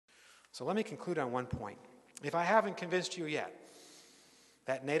So let me conclude on one point. If I haven't convinced you yet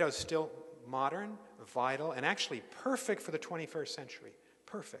that NATO is still modern, vital, and actually perfect for the 21st century,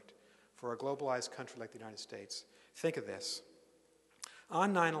 perfect for a globalized country like the United States, think of this.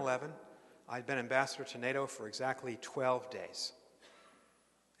 On 9/11, I'd been ambassador to NATO for exactly 12 days.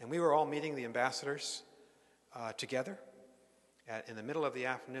 And we were all meeting the ambassadors together in the middle of the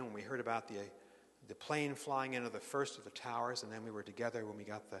afternoon when we heard about the plane flying into the first of the towers, and then we were together when we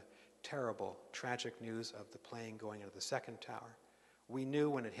got the terrible, tragic news of the plane going into the second tower. We knew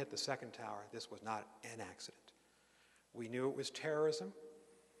when it hit the second tower, this was not an accident. We knew it was terrorism,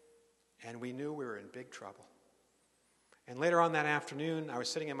 and we knew we were in big trouble. And later on that afternoon, I was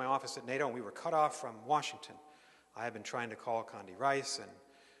sitting in my office at NATO, and we were cut off from Washington. I had been trying to call Condi Rice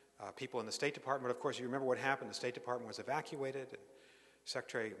and people in the State Department. Of course, you remember what happened. The State Department was evacuated,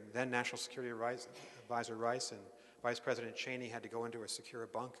 and then National Security Advisor Rice and Vice President Cheney had to go into a secure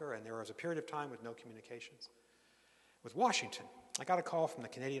bunker, and there was a period of time with no communications. With Washington, I got a call from the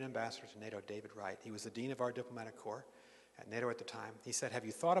Canadian ambassador to NATO, David Wright. He was the dean of our diplomatic corps at NATO at the time. He said, "Have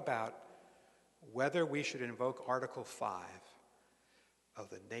you thought about whether we should invoke Article 5 of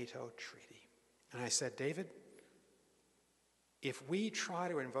the NATO treaty?" And I said, "David, if we try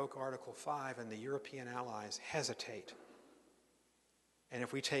to invoke Article 5 and the European allies hesitate, and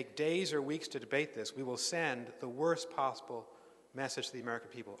if we take days or weeks to debate this, we will send the worst possible message to the American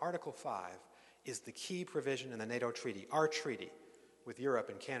people. Article 5 is the key provision in the NATO treaty, our treaty with Europe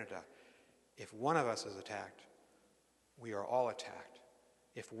and Canada. If one of us is attacked, we are all attacked.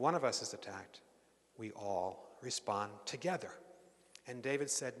 If one of us is attacked, we all respond together." And David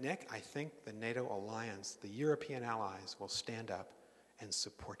said, "Nick, I think the NATO alliance, the European allies, will stand up and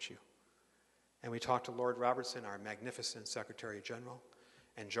support you." And we talked to Lord Robertson, our magnificent Secretary General,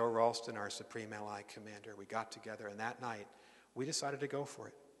 and Joe Ralston, our Supreme Allied Commander. We got together, and that night, we decided to go for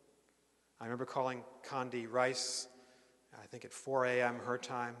it. I remember calling Condi Rice, I think at 4 a.m. her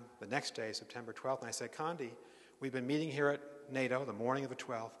time, the next day, September 12th, and I said, "Condi, we've been meeting here at NATO the morning of the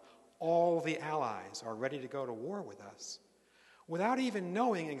 12th. All the allies are ready to go to war with us, without even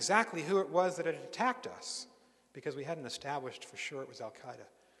knowing exactly who it was that had attacked us, because we hadn't established for sure it was Al-Qaeda."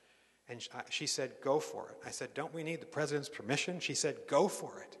 And she said, "Go for it." I said, "Don't we need the president's permission?" She said, "Go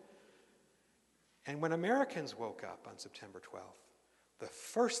for it." And when Americans woke up on September 12th, the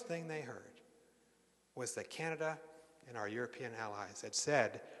first thing they heard was that Canada and our European allies had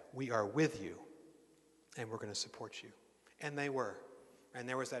said, "We are with you, and we're going to support you." And they were. And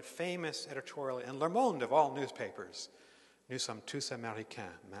there was that famous editorial in Le Monde of all newspapers, "Nous sommes tous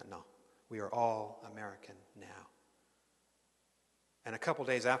américains maintenant." We are all American now. And a couple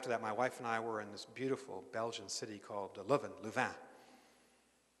days after that, my wife and I were in this beautiful Belgian city called Louvain.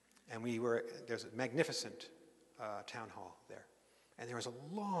 And there's a magnificent town hall there. And there was a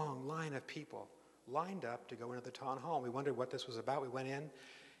long line of people lined up to go into the town hall. We wondered what this was about. We went in.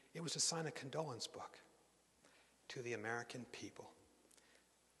 It was to sign a condolence book to the American people.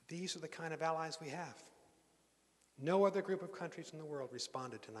 These are the kind of allies we have. No other group of countries in the world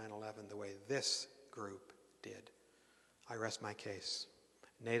responded to 9/11 the way this group did. I rest my case.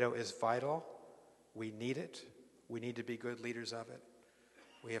 NATO is vital. We need it. We need to be good leaders of it.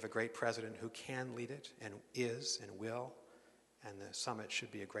 We have a great president who can lead it and is and will. And the summit should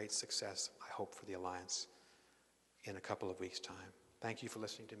be a great success, I hope, for the alliance in a couple of weeks' time. Thank you for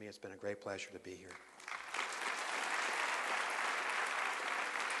listening to me. It's been a great pleasure to be here.